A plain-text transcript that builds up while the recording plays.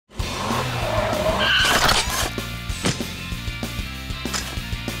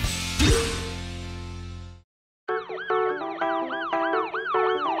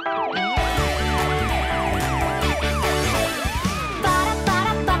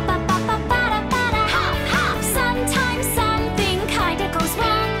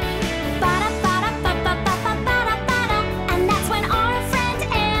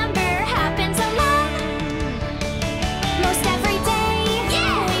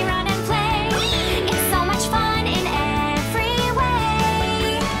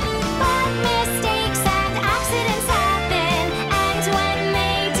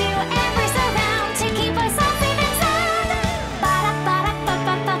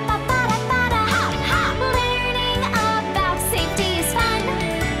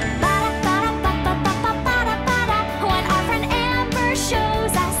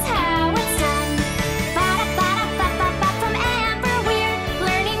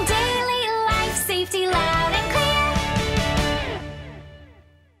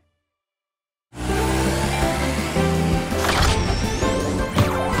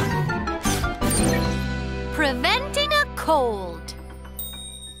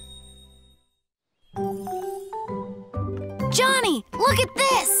Look at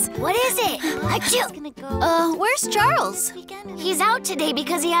this! What is it? Achoo! Where's Charles? He's out today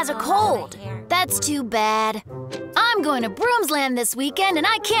because he has a cold. That's too bad. I'm going to Broomsland this weekend and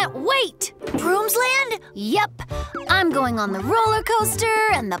I can't wait! Broomsland? Yep. I'm going on the roller coaster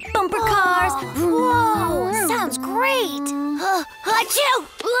and the bumper cars. Whoa! Sounds great! Achoo!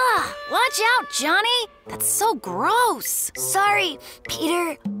 Watch out, Johnny! That's so gross. Sorry,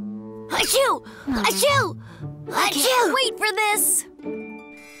 Peter. Achoo! Achoo! I can't wait for this!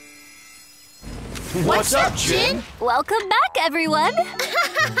 What's up, Jin? Welcome back, everyone!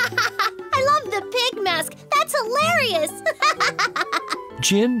 I love the pig mask! That's hilarious!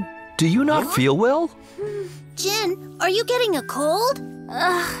 Jin, do you not feel well? Jin, are you getting a cold?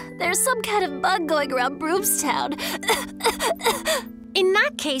 There's some kind of bug going around Broomstown. In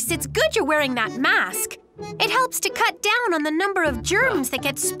that case, it's good you're wearing that mask. It helps to cut down on the number of germs that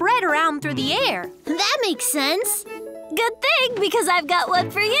get spread around through the air. That makes sense. Good thing, because I've got one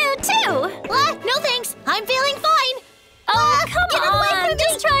for you, too. What? No thanks. I'm feeling fine. Oh, come get away on. from me.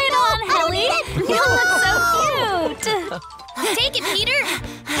 Just try it on, Helly. You look so cute. Take it, Peter.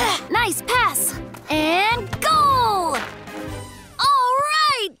 Nice pass. And goal! All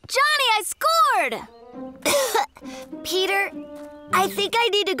right, Johnny, I scored. Peter, I think I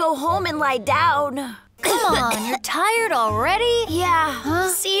need to go home and lie down. Come on, you're tired already? Yeah. Huh?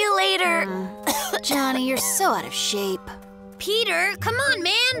 See you later. Johnny, you're so out of shape. Peter, come on,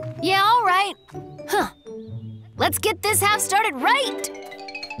 man. Yeah, all right. Huh. Let's get this half started right.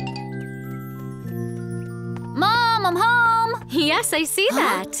 Mom, I'm home. Yes, I see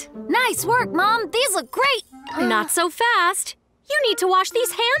that. Nice work, Mom. These look great. Not so fast. You need to wash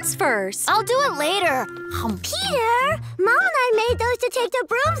these hands first. I'll do it later. Peter, Mom and I made those to take to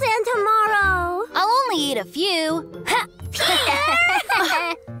Broomsland tomorrow. I'll only eat a few.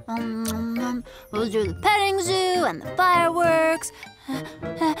 We'll do the petting zoo and the fireworks.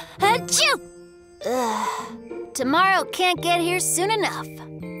 Achoo! Tomorrow can't get here soon enough.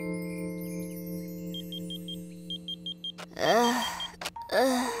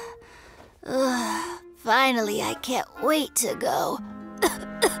 Finally, I can't wait to go.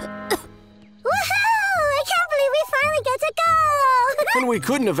 Woohoo! I can't believe we finally get to go! And we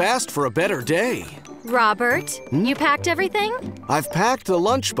couldn't have asked for a better day. Robert, you packed everything? I've packed the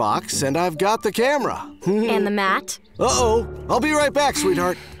lunchbox and I've got the camera. And the mat? Uh-oh. I'll be right back,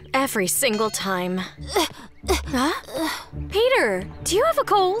 sweetheart. Every single time. Huh? Peter, do you have a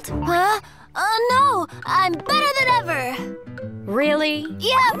cold? Huh? No, I'm better than ever. Really?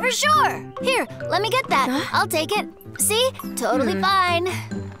 Yeah, for sure. Here, let me get that. I'll take it. See? Totally fine.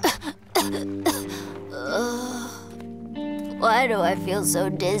 Why do I feel so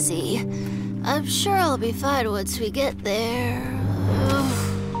dizzy? I'm sure I'll be fine once we get there.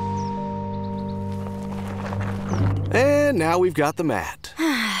 And now we've got the mat.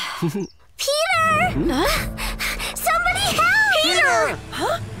 Peter! Somebody help! Peter!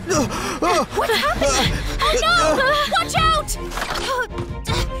 Huh? What's happening? Oh no! Watch out!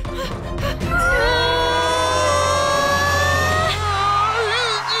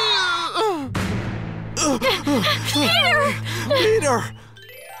 Peter!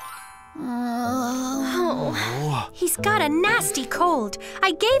 Oh. He's got a nasty cold.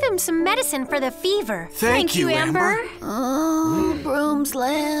 I gave him some medicine for the fever. Thank you, Amber. Oh,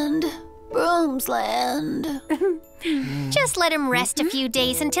 Broomsland. Broomsland. Just let him rest a few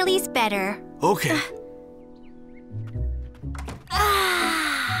days until he's better. Okay.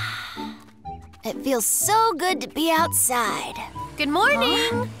 It feels so good to be outside. Good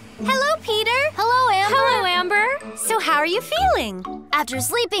morning. Hello, Peter. Hello, Amber. Hello, Amber. So how are you feeling? After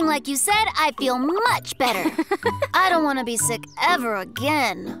sleeping like you said, I feel much better. I don't want to be sick ever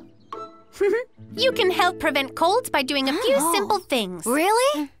again. You can help prevent colds by doing a few simple things.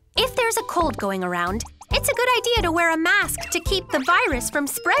 Really? If there's a cold going around, it's a good idea to wear a mask to keep the virus from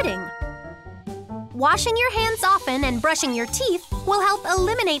spreading. Washing your hands often and brushing your teeth will help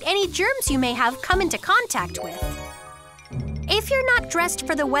eliminate any germs you may have come into contact with. If you're not dressed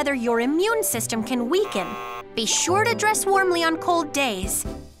for the weather your immune system can weaken, be sure to dress warmly on cold days.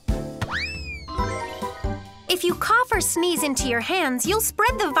 If you cough or sneeze into your hands, you'll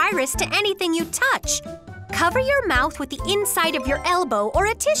spread the virus to anything you touch. Cover your mouth with the inside of your elbow or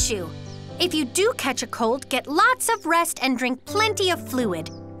a tissue. If you do catch a cold, get lots of rest and drink plenty of fluid.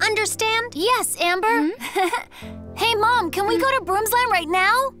 Understand? Yes, Amber. Hey, Mom, can we go to Broomsland right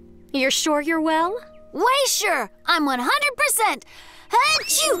now? You're sure you're well? Way sure. I'm 100%.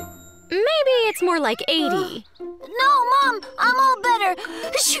 Achoo! Maybe it's more like 80. No, Mom, I'm all better.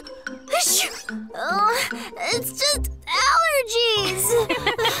 Achoo! Achoo! It's just allergies.